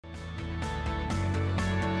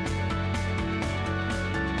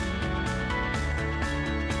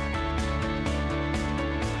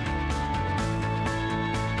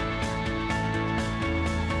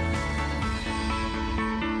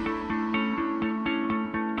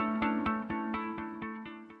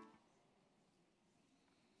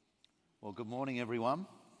Good morning, everyone.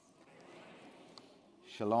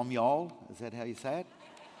 Shalom, y'all. Is that how you say it?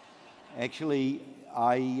 Actually,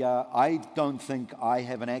 I don't think I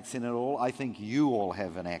have an accent at all. I think you all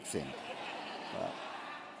have an accent.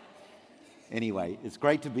 Anyway, it's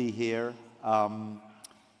great to be here.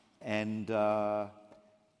 It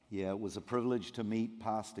was a privilege to meet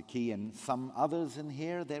Pastor Key and some others in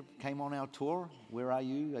here that came on our tour. Where are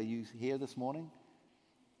you? Are you here this morning?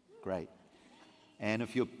 Great. And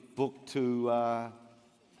if you're booked to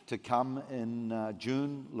come in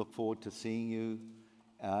June, look forward to seeing you.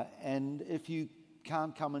 And if you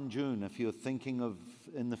can't come in June, if you're thinking of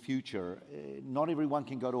in the future, not everyone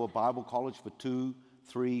can go to a Bible college for 2,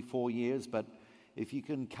 3, 4 years, but if you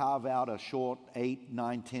can carve out a short 8,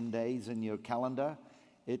 9, 10 days in your calendar,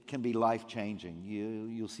 it can be life-changing.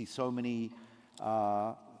 You'll see so many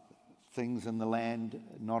things in the land.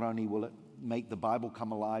 Not only will it make the Bible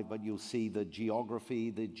come alive, but you'll see the geography,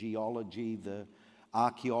 the geology, the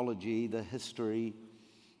archaeology, the history,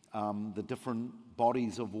 the different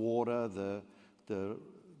bodies of water, the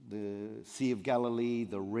Sea of Galilee,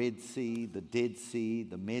 the Red Sea, the Dead Sea,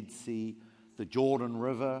 the Med Sea, the Jordan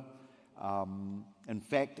River. In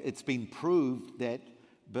fact, it's been proved that,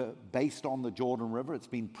 based on the Jordan River, it's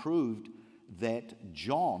been proved that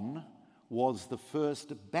John was the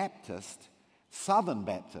first Baptist, Southern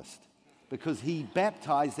Baptist, because he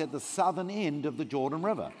baptized at the southern end of the Jordan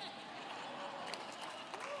River.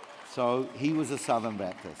 So he was a Southern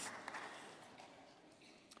Baptist.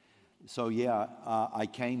 So I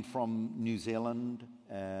came from New Zealand,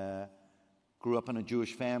 grew up in a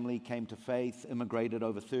Jewish family, came to faith, immigrated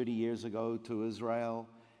over 30 years ago to Israel.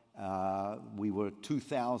 We were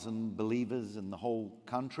 2,000 believers in the whole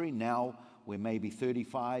country. Now we're maybe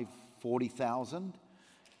 35, 40,000.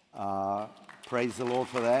 Praise the Lord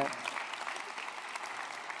for that.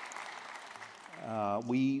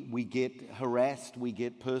 We get harassed, we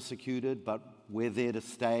get persecuted, but we're there to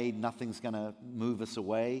stay. Nothing's going to move us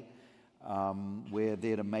away. We're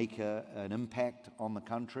there to make an impact on the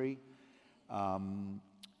country.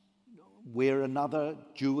 We're another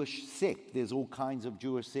Jewish sect. There's all kinds of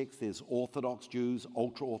Jewish sects. There's Orthodox Jews,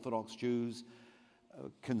 ultra-Orthodox Jews,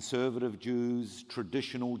 conservative Jews,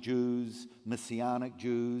 traditional Jews, Messianic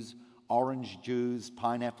Jews, orange Jews,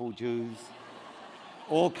 pineapple Jews,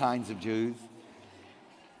 all kinds of Jews.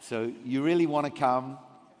 So you really want to come,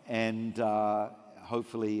 and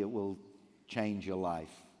hopefully it will change your life.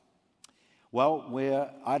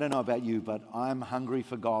 Well, I don't know about you, but I'm hungry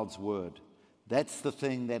for God's Word. That's the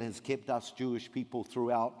thing that has kept us Jewish people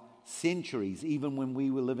throughout centuries. Even when we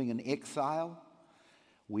were living in exile,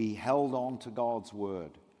 we held on to God's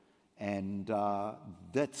Word. And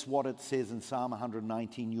that's what it says in Psalm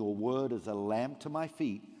 119, your Word is a lamp to my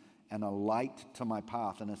feet and a light to my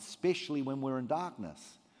path. And especially when we're in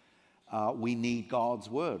darkness, we need God's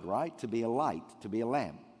Word, right? To be a light, to be a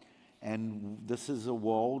lamp. And this is a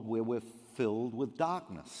world where we're filled with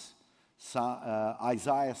darkness.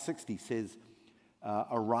 Isaiah 60 says,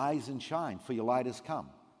 arise and shine, for your light has come.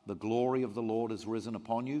 The glory of the Lord has risen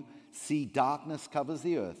upon you. See, darkness covers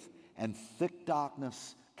the earth, and thick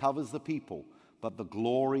darkness covers the people, but the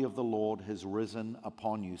glory of the Lord has risen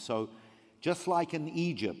upon you. So just like in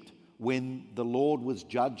Egypt, when the Lord was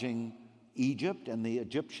judging Egypt and the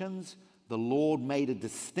Egyptians, the Lord made a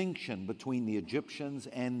distinction between the Egyptians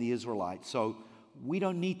and the Israelites. So we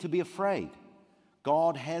don't need to be afraid.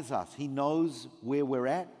 God has us. He knows where we're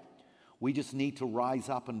at. We just need to rise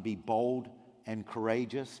up and be bold and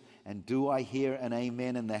courageous. And do I hear an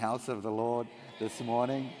amen in the house of the Lord this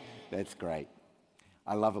morning? That's great.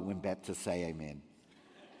 I love it when Baptists say amen.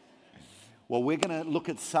 Well, we're going to look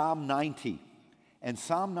at Psalm 90. And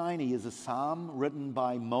Psalm 90 is a psalm written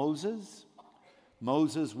by Moses.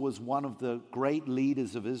 Moses was one of the great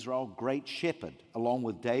leaders of Israel, great shepherd, along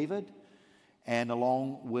with David and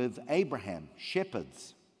along with Abraham,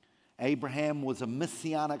 shepherds. Abraham was a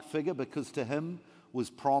messianic figure because to him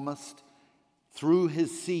was promised through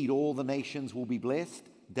his seed all the nations will be blessed.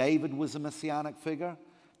 David was a messianic figure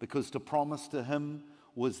because the promise to him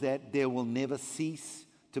was that there will never cease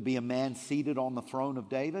to be a man seated on the throne of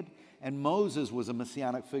David. And Moses was a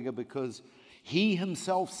messianic figure because he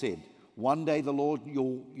himself said, one day the Lord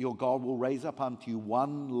your God will raise up unto you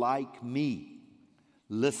one like me.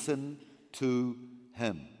 Listen to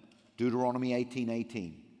him. Deuteronomy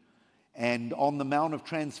 18:18. And on the Mount of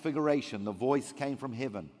Transfiguration, the voice came from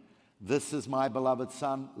heaven. This is my beloved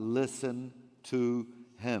Son. Listen to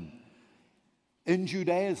him. In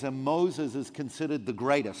Judaism, Moses is considered the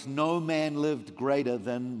greatest. No man lived greater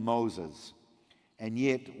than Moses. And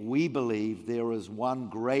yet we believe there is one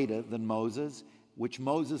greater than Moses, which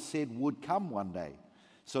Moses said would come one day.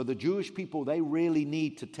 So the Jewish people, they really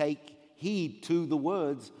need to take heed to the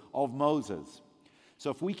words of Moses.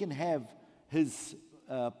 So if we can have his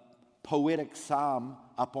poetic psalm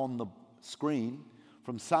up on the screen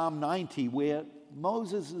from Psalm 90, where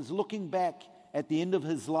Moses is looking back at the end of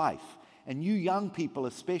his life. And you young people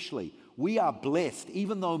especially, we are blessed.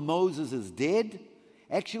 Even though Moses is dead,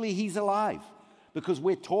 actually he's alive, because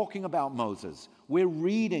we're talking about Moses. We're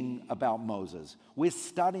reading about Moses. We're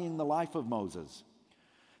studying the life of Moses.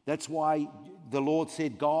 That's why the Lord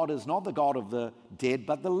said God is not the God of the dead,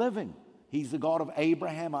 but the living. He's the God of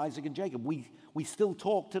Abraham, Isaac, and Jacob. We still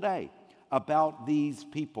talk today about these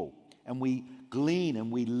people, and we glean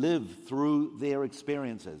and we live through their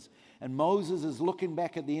experiences. And Moses is looking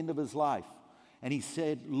back at the end of his life, and he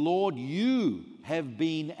said, Lord, you have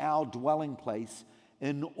been our dwelling place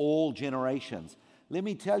in all generations. Let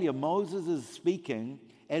me tell you, Moses is speaking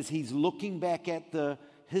as he's looking back at the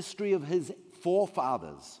history of his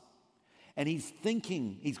forefathers. And he's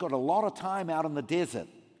thinking, he's got a lot of time out in the desert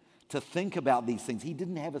to think about these things. He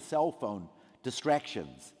didn't have a cell phone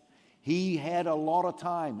distractions. He had a lot of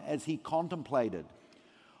time as he contemplated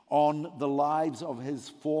on the lives of his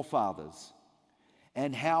forefathers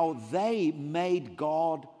and how they made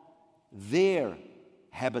God their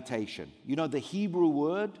habitation. You know, the Hebrew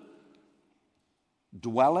word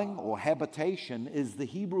dwelling or habitation is the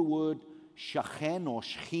Hebrew word shachen or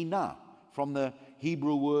shechina, from the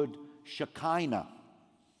Hebrew word shekinah,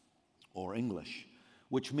 or English,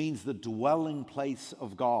 which means the dwelling place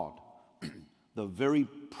of God, the very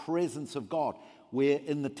presence of God. Where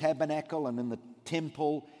in the tabernacle and in the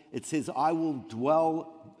temple, it says, I will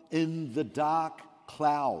dwell in the dark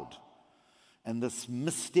cloud. And this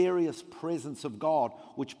mysterious presence of God,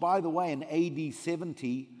 which, by the way, in AD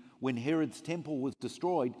 70, when Herod's temple was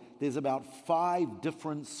destroyed, there's about 5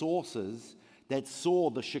 different sources that saw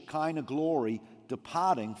the Shekinah glory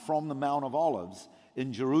departing from the Mount of Olives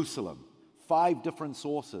in Jerusalem. 5 different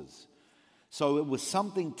sources. So it was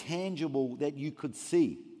something tangible that you could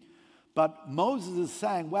see. But Moses is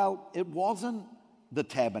saying, well, it wasn't the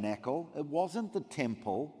tabernacle, it wasn't the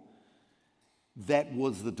temple that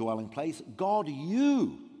was the dwelling place. God,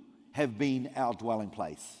 you have been our dwelling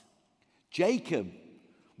place. Jacob,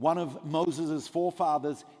 one of Moses'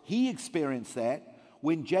 forefathers, he experienced that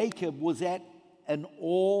when Jacob was at an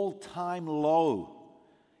all-time low.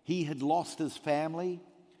 He had lost his family.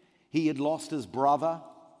 He had lost his brother.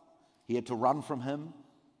 He had to run from him.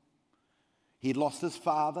 He had lost his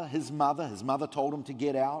father, his mother. His mother told him to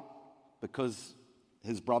get out because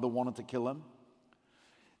his brother wanted to kill him.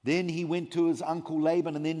 Then he went to his uncle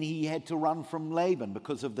Laban, and then he had to run from Laban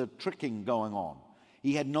because of the tricking going on.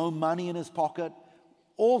 He had no money in his pocket,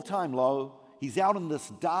 all-time low. He's out in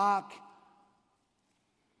this dark,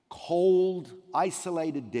 cold,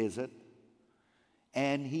 isolated desert,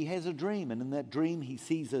 and he has a dream. And in that dream, he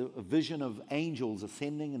sees a vision of angels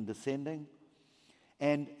ascending and descending.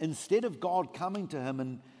 And instead of God coming to him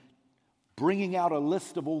and bringing out a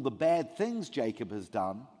list of all the bad things Jacob has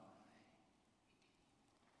done,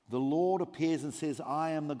 the Lord appears and says,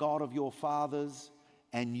 I am the God of your fathers,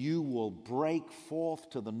 and you will break forth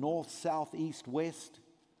to the north, south, east, west.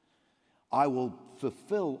 I will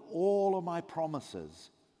fulfill all of my promises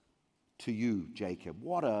to you, Jacob.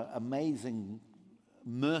 What an amazing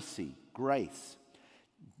mercy, grace.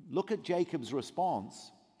 Look at Jacob's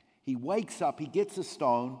response. He wakes up, he gets a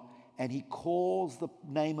stone, and he calls the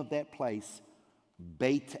name of that place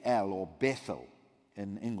Beit El, or Bethel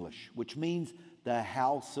in English, which means the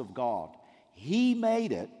house of God. He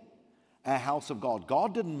made it a house of God.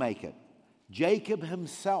 God didn't make it. Jacob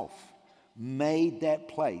himself made that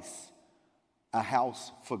place a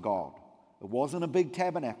house for God. It wasn't a big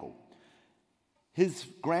tabernacle. His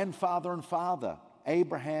grandfather and father,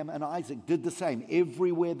 Abraham and Isaac, did the same.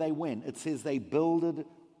 Everywhere they went, it says they builded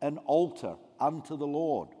an altar unto the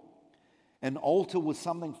Lord. An altar was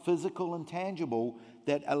something physical and tangible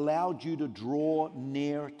that allowed you to draw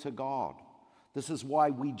near to God. This is why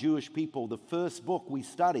we Jewish people, the first book we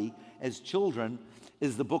study as children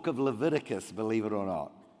is the book of Leviticus, believe it or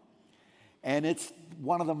not. And it's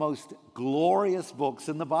one of the most glorious books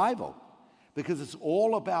in the Bible because it's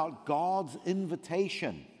all about God's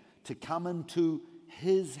invitation to come into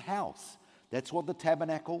his house. That's what the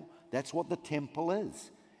tabernacle, that's what the temple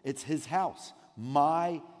is. It's his house.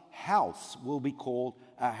 My house will be called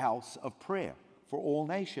a house of prayer for all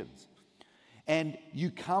nations. And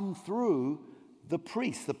you come through the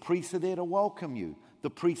priests. The priests are there to welcome you. The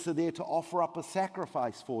priests are there to offer up a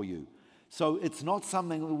sacrifice for you. So it's not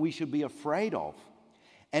something that we should be afraid of.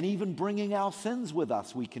 And even bringing our sins with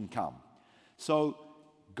us, we can come. So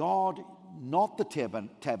God, not the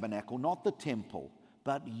tabernacle, not the temple,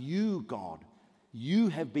 But you, God, you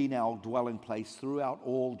have been our dwelling place throughout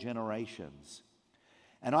all generations.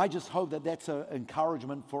 And I just hope that that's an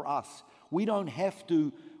encouragement for us. We don't have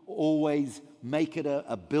to always make it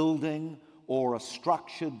a building or a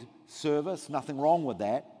structured service. Nothing wrong with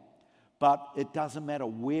that. But it doesn't matter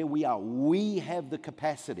where we are. We have the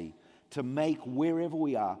capacity to make wherever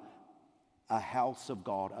we are a house of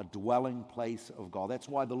God, a dwelling place of God. That's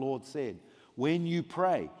why the Lord said, when you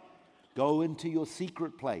pray, go into your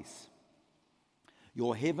secret place.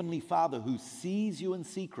 Your heavenly Father who sees you in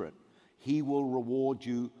secret, he will reward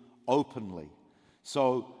you openly.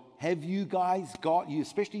 So have you guys got you,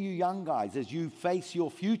 especially you young guys, as you face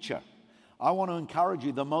your future, I want to encourage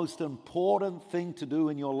you, the most important thing to do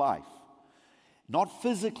in your life, not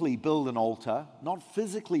physically build an altar, not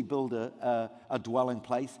physically build a dwelling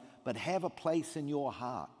place, but have a place in your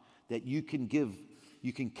heart that you can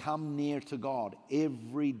come near to God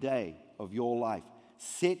every day of your life.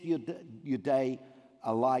 Set your day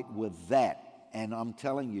alight with that. And I'm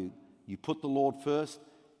telling you, you put the Lord first,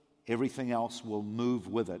 everything else will move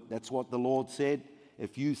with it. That's what the Lord said.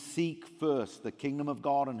 If you seek first the kingdom of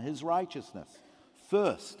God and his righteousness,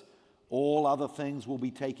 first, all other things will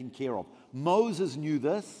be taken care of. Moses knew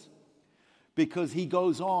this because he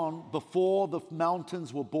goes on, before the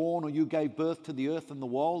mountains were born or you gave birth to the earth and the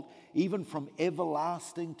world, even from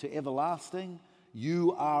everlasting to everlasting,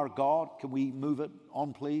 you are God. Can we move it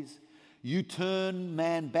on, please? You turn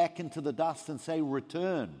man back into the dust and say,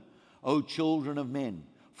 return, O children of men.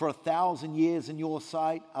 For 1,000 years in your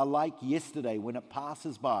sight are like yesterday when it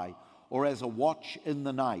passes by, or as a watch in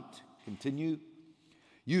the night. Continue.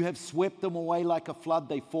 You have swept them away like a flood.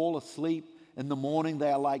 They fall asleep. In the morning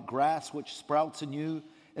they are like grass which sprouts anew.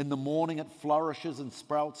 In the morning it flourishes and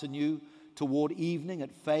sprouts anew. Toward evening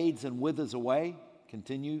it fades and withers away.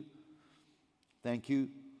 Continue. Thank you.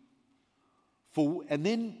 And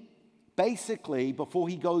then basically, before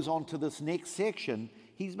he goes on to this next section,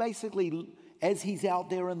 he's basically, as he's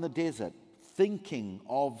out there in the desert, thinking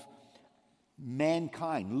of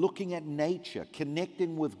mankind, looking at nature,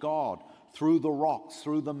 connecting with God through the rocks,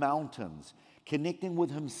 through the mountains, connecting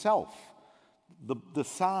with himself. The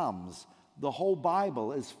Psalms, the whole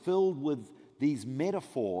Bible is filled with these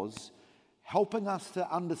metaphors helping us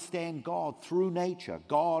to understand God through nature.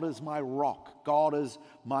 God is my rock. God is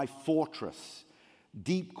my fortress.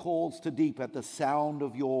 Deep calls to deep at the sound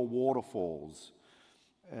of your waterfalls,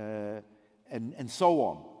 and so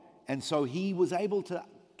on. And so he was able to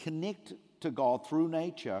connect to God through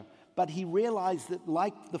nature, but he realized that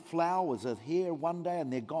like the flowers are here one day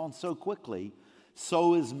and they're gone so quickly,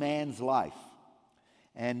 so is man's life.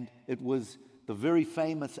 And it was the very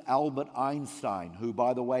famous Albert Einstein, who,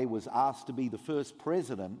 by the way, was asked to be the first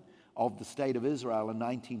president of the state of Israel in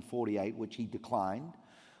 1948, which he declined.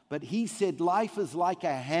 But he said, life is like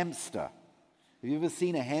a hamster. Have you ever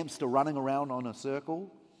seen a hamster running around on a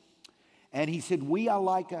circle? And he said, we are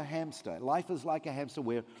like a hamster. Life is like a hamster.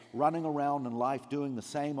 We're running around in life doing the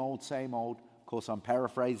same old, same old. Of course, I'm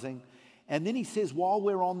paraphrasing. And then he says, while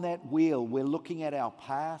we're on that wheel, we're looking at our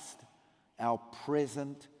past, our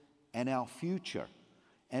present, and our future.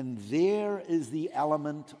 And there is the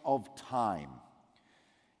element of time.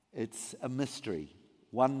 It's a mystery.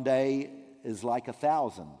 One day is like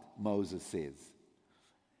 1,000, Moses says.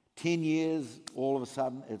 10 years, all of a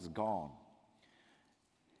sudden, it's gone.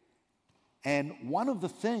 And one of the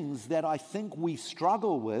things that I think we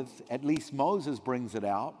struggle with, at least Moses brings it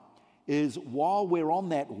out, is while we're on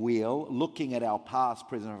that wheel, looking at our past,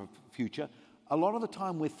 present, and future, a lot of the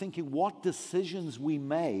time we're thinking what decisions we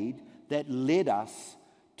made that led us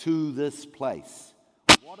to this place.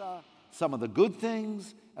 What are some of the good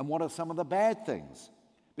things and what are some of the bad things?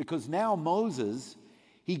 Because now Moses,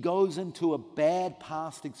 he goes into a bad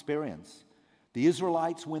past experience. The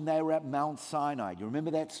Israelites, when they were at Mount Sinai, you remember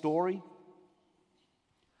that story?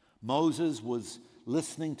 Moses was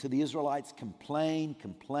listening to the Israelites complain.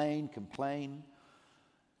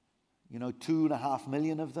 2.5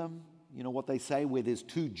 million of them. You know what they say, where there's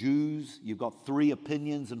 2 Jews, you've got 3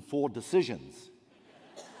 opinions and 4 decisions.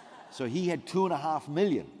 So he had 2.5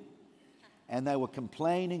 million. And they were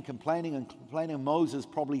complaining. Moses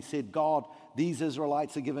probably said, God, these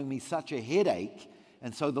Israelites are giving me such a headache.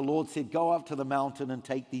 And so the Lord said, go up to the mountain and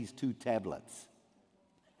take these 2 tablets.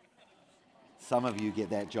 Some of you get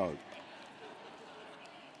that joke.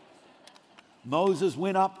 Moses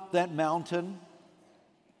went up that mountain,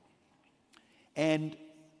 and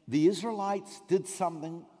the Israelites did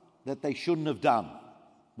something that they shouldn't have done.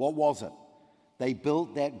 What was it? They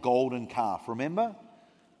built that golden calf, remember?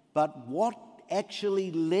 But what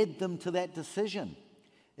actually led them to that decision?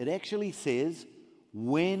 It actually says,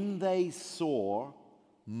 when they saw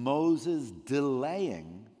Moses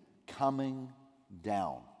delaying coming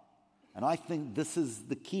down. And I think this is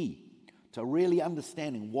the key to really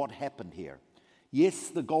understanding what happened here. Yes,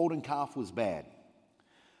 the golden calf was bad,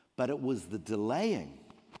 but it was the delaying.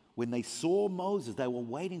 When they saw Moses, they were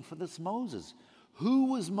waiting for this Moses.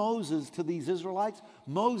 Who was Moses to these Israelites?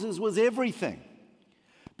 Moses was everything.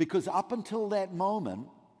 Because up until that moment,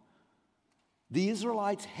 the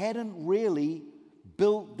Israelites hadn't really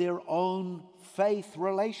built their own faith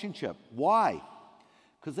relationship. Why?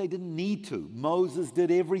 Because they didn't need to. Moses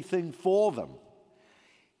did everything for them.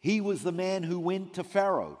 He was the man who went to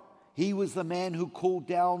Pharaoh. He was the man who called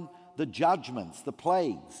down the judgments, the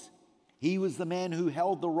plagues. He was the man who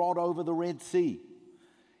held the rod over the Red Sea.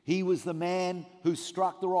 He was the man who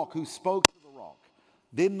struck the rock, who spoke to the rock.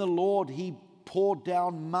 Then the Lord, he poured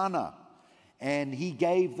down manna and he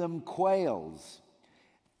gave them quails.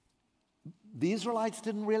 The Israelites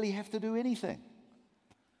didn't really have to do anything.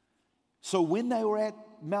 So when they were at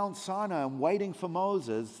Mount Sinai and waiting for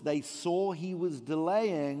Moses, they saw he was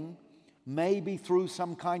delaying, maybe through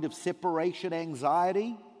some kind of separation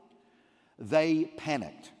anxiety. They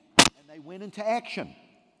panicked and they went into action.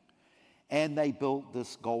 And they built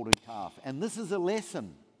this golden calf. And this is a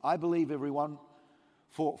lesson, I believe, everyone,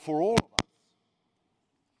 for all of us,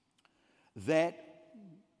 that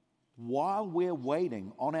while we're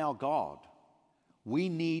waiting on our God, we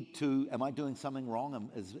need to, am I doing something wrong?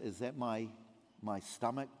 Is that my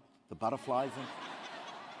stomach, the butterflies?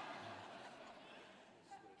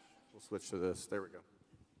 We'll switch to this. There we go.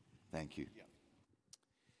 Thank you. Yeah.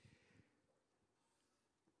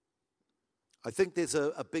 I think there's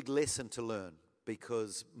a big lesson to learn,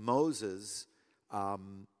 because Moses,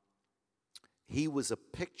 he was a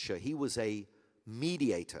picture, he was a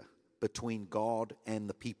mediator between God and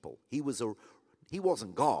the people. He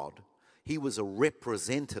wasn't God, he was a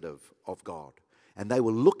representative of God, and they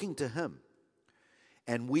were looking to him.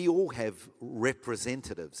 And we all have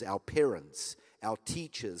representatives, our parents, our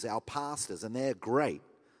teachers, our pastors, and they're great.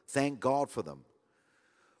 Thank God for them.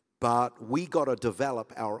 But we got to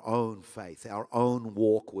develop our own faith, our own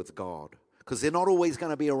walk with God, because they're not always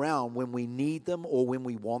going to be around when we need them or when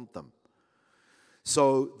we want them.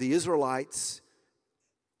 So the Israelites,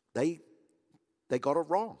 they got it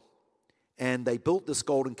wrong. And they built this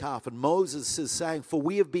golden calf. And Moses is saying, "For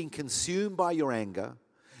we have been consumed by your anger,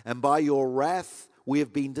 and by your wrath we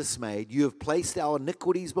have been dismayed. You have placed our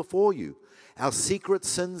iniquities before you, our secret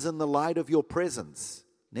sins in the light of your presence."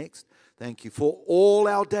 Next. Thank you. "For all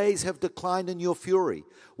our days have declined in your fury.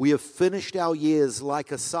 We have finished our years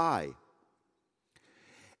like a sigh.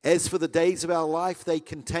 As for the days of our life, they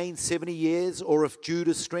contain 70 years, or if due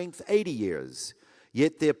to strength, 80 years.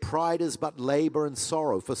 Yet their pride is but labor and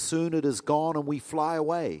sorrow, for soon it is gone and we fly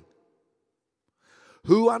away.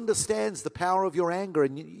 Who understands the power of your anger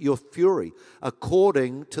and your fury,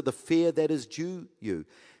 according to the fear that is due you?"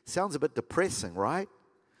 Sounds a bit depressing, right?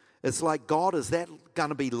 It's like, God, is that going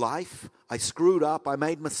to be life? I screwed up. I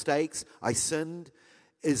made mistakes. I sinned.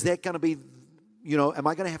 Is that going to be, am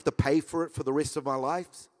I going to have to pay for it for the rest of my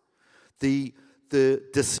life? The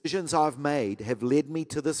decisions I've made have led me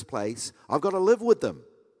to this place. I've got to live with them.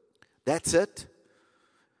 That's it.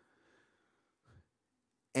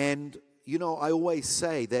 And, I always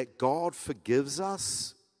say that God forgives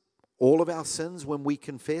us all of our sins when we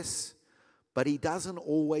confess, but he doesn't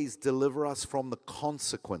always deliver us from the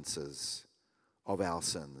consequences of our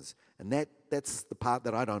sins. And that's the part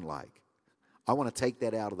that I don't like. I want to take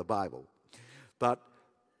that out of the Bible. But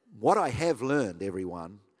what I have learned,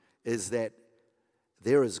 everyone, is that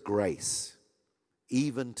there is grace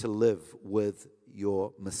even to live with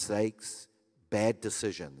your mistakes, bad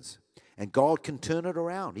decisions. And God can turn it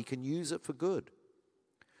around. He can use it for good.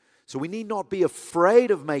 So we need not be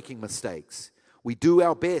afraid of making mistakes. We do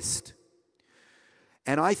our best.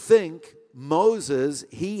 And I think Moses,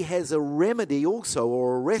 he has a remedy also,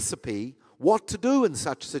 or a recipe, what to do in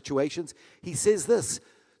such situations. He says this,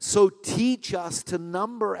 "So teach us to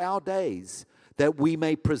number our days, that we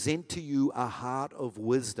may present to you a heart of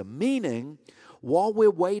wisdom." Meaning, while we're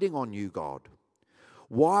waiting on you, God,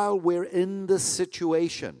 while we're in this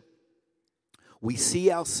situation, we see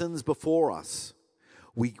our sins before us.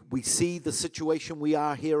 We see the situation we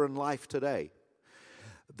are here in life today.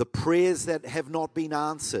 The prayers that have not been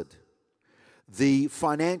answered, the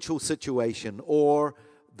financial situation or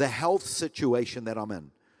the health situation that I'm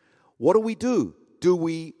in. What do? Do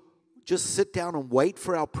we just sit down and wait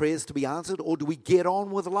for our prayers to be answered, or do we get on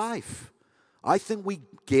with life? I think we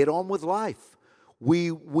get on with life.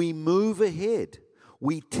 We move ahead.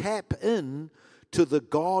 We tap in to the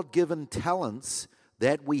God-given talents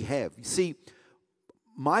that we have. You see,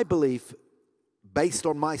 my belief, based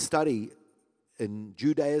on my study in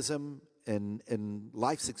Judaism and in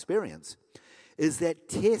life's experience, is that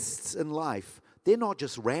tests in life, they're not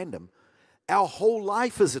just random. Our whole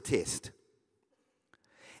life is a test.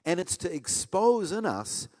 And it's to expose in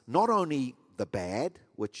us not only the bad,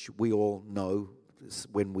 which we all know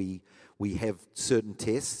when we have certain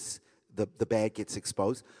tests, the bad gets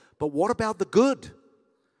exposed, but what about the good?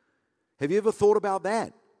 Have you ever thought about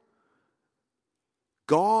that?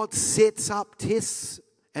 God sets up tests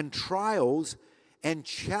and trials and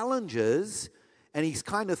challenges, and He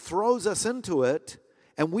kind of throws us into it,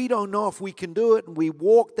 and we don't know if we can do it, and we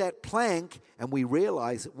walk that plank, and we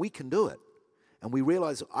realize that we can do it. And we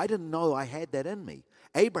realize, I didn't know I had that in me.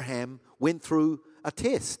 Abraham went through a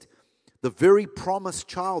test. The very promised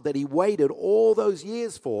child that he waited all those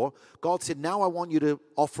years for, God said, now I want you to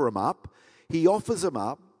offer him up. He offers him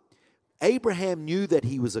up. Abraham knew that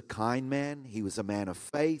he was a kind man. He was a man of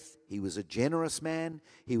faith. He was a generous man.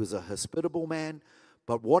 He was a hospitable man.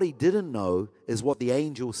 But what he didn't know is what the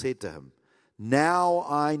angel said to him. Now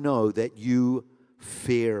I know that you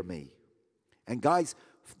fear me. And guys,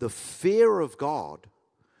 the fear of God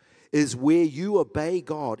is where you obey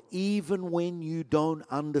God even when you don't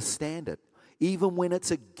understand it, even when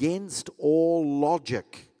it's against all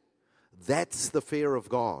logic. That's the fear of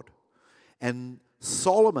God. And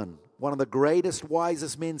Solomon, one of the greatest,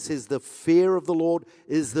 wisest men, says the fear of the Lord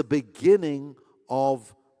is the beginning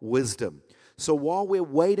of wisdom. So while we're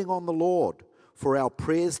waiting on the Lord for our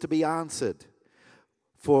prayers to be answered,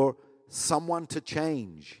 for someone to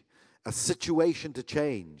change, a situation to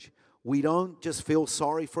change, we don't just feel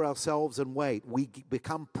sorry for ourselves and wait. We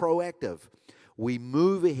become proactive. We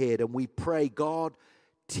move ahead and we pray, God,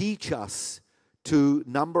 teach us to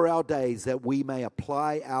number our days that we may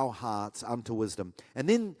apply our hearts unto wisdom. And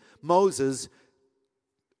then Moses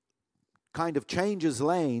kind of changes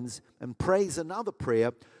lanes and prays another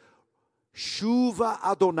prayer. Shuva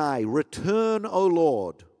Adonai, return, O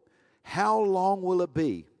Lord. How long will it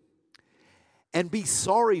be? And be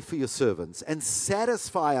sorry for your servants, and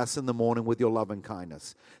satisfy us in the morning with your love and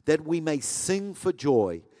kindness, that we may sing for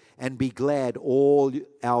joy and be glad all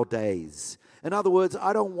our days. In other words,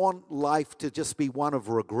 I don't want life to just be one of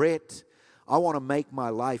regret. I want to make my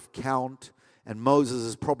life count. And Moses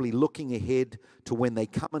is probably looking ahead to when they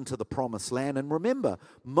come into the promised land. And remember,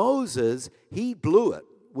 Moses, he blew it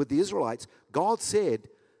with the Israelites. God said,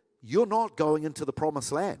 you're not going into the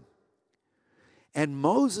promised land. And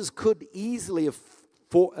Moses could easily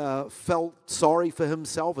have felt sorry for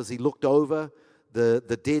himself as he looked over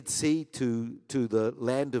the Dead Sea to the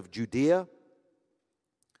land of Judea.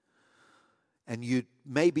 And you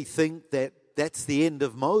maybe think that that's the end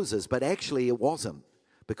of Moses, but actually it wasn't,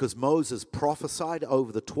 because Moses prophesied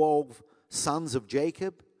over the 12 sons of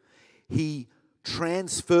Jacob. He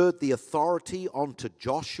transferred the authority onto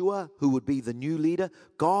Joshua, who would be the new leader.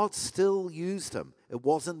 God still used him. It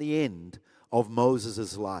wasn't the end of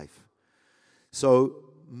Moses' life. So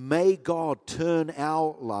may God turn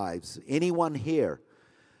our lives, anyone here,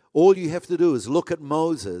 all you have to do is look at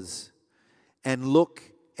Moses and look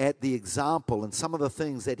at the example and some of the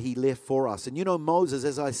things that he left for us. And you know, Moses,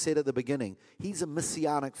 as I said at the beginning, he's a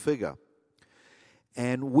messianic figure.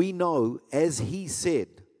 And we know, as he said,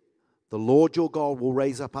 the Lord your God will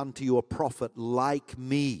raise up unto you a prophet like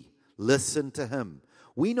me. Listen to him.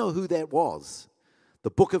 We know who that was. The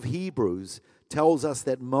book of Hebrews tells us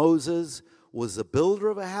that Moses was the builder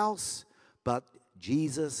of a house, but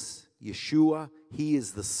Jesus, Yeshua, he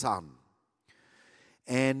is the son.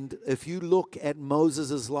 And if you look at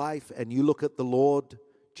Moses' life and you look at the Lord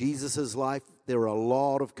Jesus' life, there are a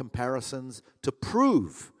lot of comparisons to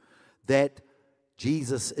prove that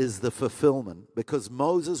Jesus is the fulfillment. Because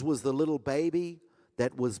Moses was the little baby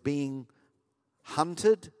that was being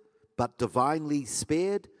hunted but divinely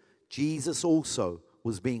spared. Jesus also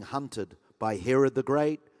was being hunted by Herod the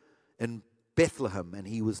Great in Bethlehem, and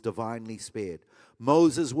he was divinely spared.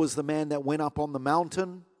 Moses was the man that went up on the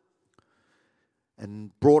mountain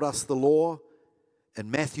and brought us the law.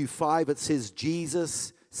 In Matthew 5, it says,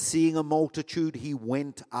 Jesus, seeing a multitude, he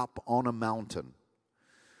went up on a mountain.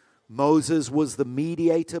 Moses was the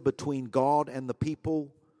mediator between God and the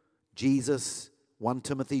people. Jesus, 1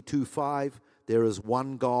 Timothy 2:5, there is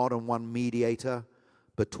one God and one mediator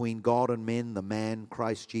between God and men, the man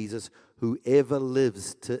Christ Jesus, who ever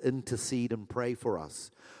lives to intercede and pray for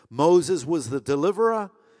us. Moses was the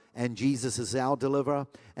deliverer, and Jesus is our deliverer.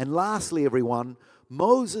 And lastly, everyone,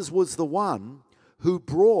 Moses was the one who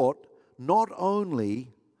brought not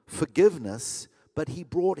only forgiveness, but he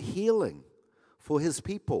brought healing for his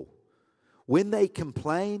people. When they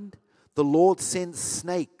complained, the Lord sent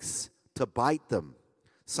snakes to bite them.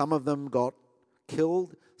 Some of them got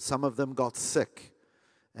killed, some of them got sick.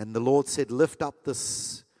 And the Lord said, lift up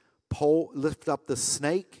this pole, lift up the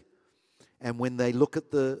snake, and when they look at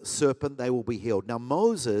the serpent, they will be healed. Now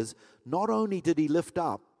Moses, not only did he lift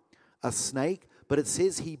up a snake, but it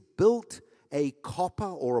says he built a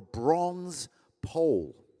copper or a bronze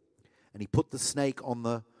pole. And he put the snake on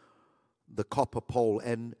the copper pole.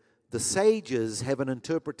 And the sages have an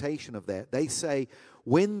interpretation of that. They say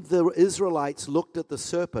when the Israelites looked at the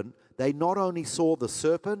serpent, they not only saw the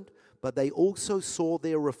serpent, but they also saw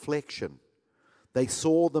their reflection. They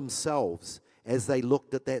saw themselves as they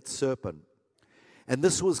looked at that serpent. And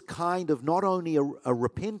this was kind of not only a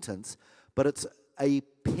repentance, but it's a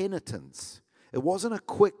penitence. It wasn't a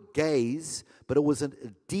quick gaze, but it was a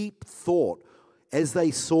deep thought as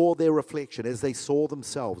they saw their reflection, as they saw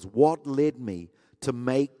themselves. What led me to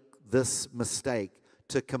make this mistake,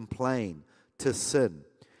 to complain, to sin?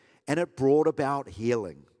 And it brought about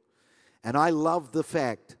healing. And I love the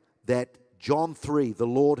fact that John 3, the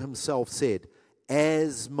Lord himself said,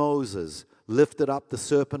 as Moses lifted up the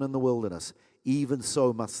serpent in the wilderness, even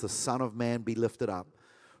so must the Son of Man be lifted up.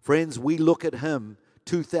 Friends, we look at him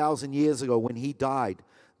 2,000 years ago when he died.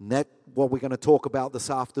 And that's what we're going to talk about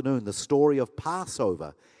this afternoon, the story of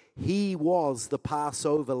Passover. He was the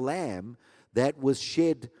Passover lamb that was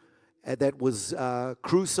shed, that was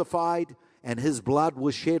crucified, and his blood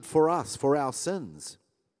was shed for us, for our sins.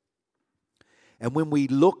 And when we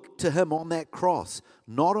look to him on that cross,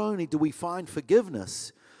 not only do we find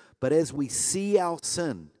forgiveness, but as we see our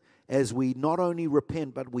sin, as we not only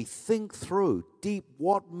repent, but we think through deep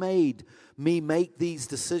what made me make these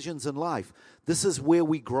decisions in life. This is where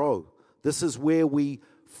we grow. This is where we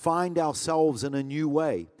find ourselves in a new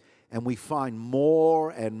way. And we find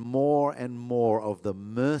more and more and more of the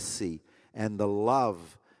mercy and the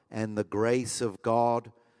love and the grace of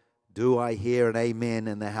God. Do I hear an amen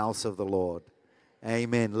in the house of the Lord?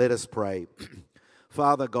 Amen. Let us pray.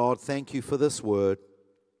 Father God, thank you for this word.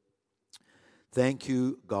 Thank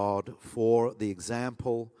you, God, for the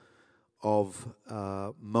example of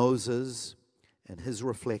Moses and his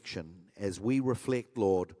reflection as we reflect,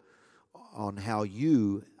 Lord, on how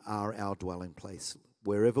you are our dwelling place.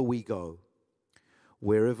 Wherever we go,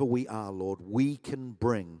 wherever we are, Lord, we can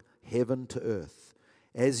bring heaven to earth.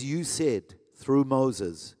 As you said through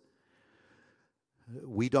Moses,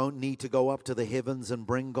 we don't need to go up to the heavens and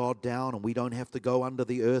bring God down, and we don't have to go under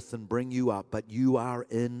the earth and bring you up, but you are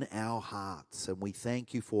in our hearts, and we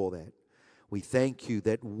thank you for that. We thank you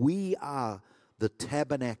that we are the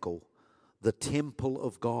tabernacle, the temple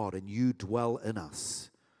of God, and you dwell in us.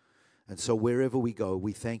 And so wherever we go,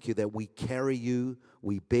 we thank you that we carry you,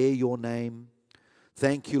 we bear your name.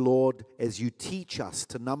 Thank you, Lord, as you teach us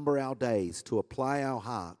to number our days, to apply our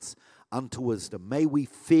hearts unto wisdom. May we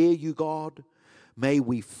fear you, God. May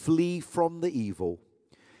we flee from the evil.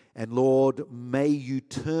 And Lord, may you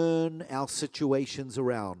turn our situations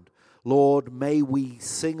around. Lord, may we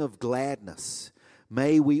sing of gladness.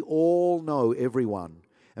 May we all know everyone.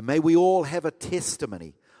 And may we all have a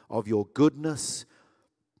testimony of your goodness,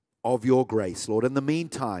 of your grace. Lord, in the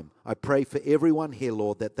meantime, I pray for everyone here,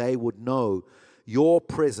 Lord, that they would know your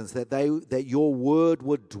presence, that your word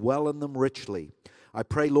would dwell in them richly. I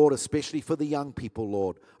pray, Lord, especially for the young people,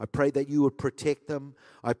 Lord. I pray that you would protect them.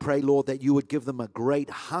 I pray, Lord, that you would give them a great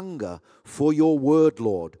hunger for your word,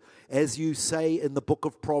 Lord. As you say in the book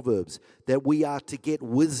of Proverbs, that we are to get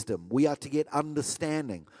wisdom. We are to get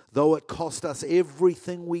understanding. Though it cost us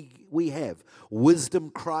everything we have,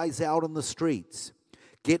 wisdom cries out in the streets.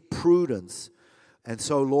 Get prudence. And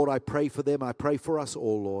so, Lord, I pray for them. I pray for us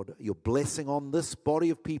all, Lord. Your blessing on this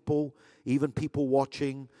body of people, even people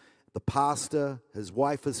watching, the pastor, his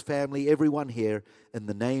wife, his family, everyone here, in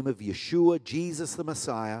the name of Yeshua, Jesus the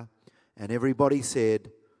Messiah. And everybody said,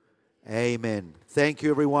 amen. Thank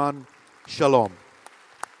you, everyone. Shalom.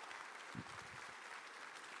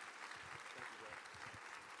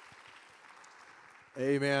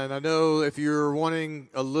 Amen. I know if you're wanting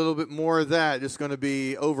a little bit more of that, it's going to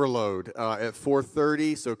be overload at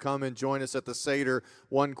 4:30. So come and join us at the Seder.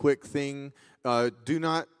 One quick thing. Do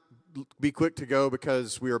not be quick to go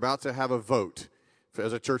because we are about to have a vote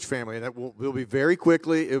as a church family. And that will be very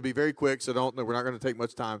quickly. It will be very quick, so we're not going to take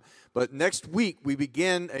much time. But next week, we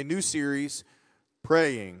begin a new series,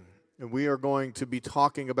 Praying. And we are going to be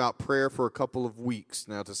talking about prayer for a couple of weeks.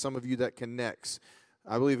 Now, to some of you that connects,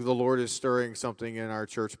 I believe the Lord is stirring something in our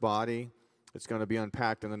church body. It's going to be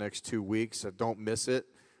unpacked in the next 2 weeks, so don't miss it.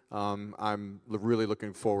 I'm really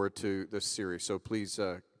looking forward to this series, so please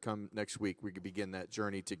come next week. We can begin that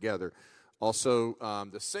journey together. Also,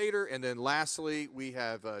 the Seder, and then lastly, we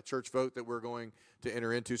have a church vote that we're going to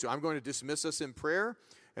enter into. So I'm going to dismiss us in prayer,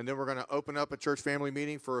 and then we're going to open up a church family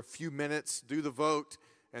meeting for a few minutes, do the vote,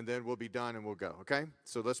 and then we'll be done and we'll go, okay?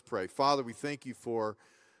 So let's pray. Father, we thank you for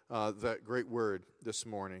that great word this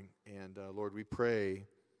morning. And Lord, we pray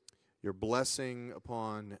your blessing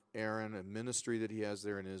upon Aaron, a ministry that he has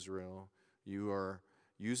there in Israel. You are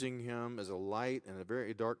using him as a light in a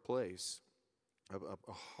very dark place,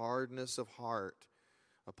 a hardness of heart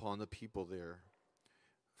upon the people there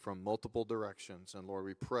from multiple directions. And Lord,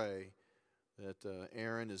 we pray that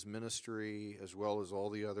Aaron, his ministry, as well as all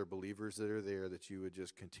the other believers that are there, that you would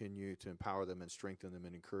just continue to empower them and strengthen them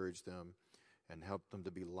and encourage them and help them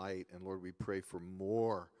to be light. And Lord, we pray for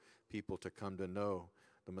more people to come to know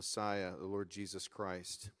the Messiah, the Lord Jesus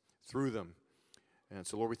Christ, through them. And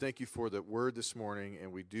so, Lord, we thank you for the word this morning,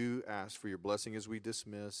 and we do ask for your blessing as we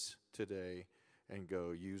dismiss today and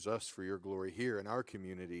go. Use us for your glory here in our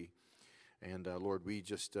community. And, Lord, we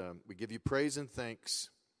just we give you praise and thanks.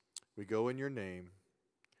 We go in your name.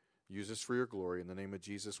 Use us for your glory. In the name of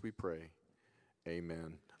Jesus we pray.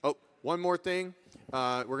 Amen. Oh, one more thing.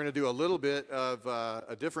 We're going to do a little bit of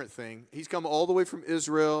a different thing. He's come all the way from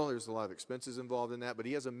Israel. There's a lot of expenses involved in that, but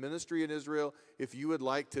he has a ministry in Israel. If you would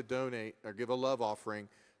like to donate or give a love offering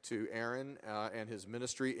to Aaron and his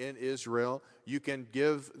ministry in Israel, you can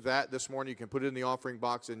give that this morning. You can put it in the offering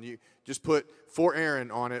box, and you just put for Aaron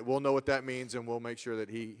on it. We'll know what that means, and we'll make sure that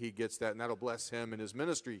he gets that, and that'll bless him and his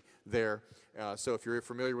ministry there. So if you're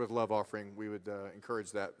familiar with love offering, we would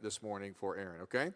encourage that this morning for Aaron, okay?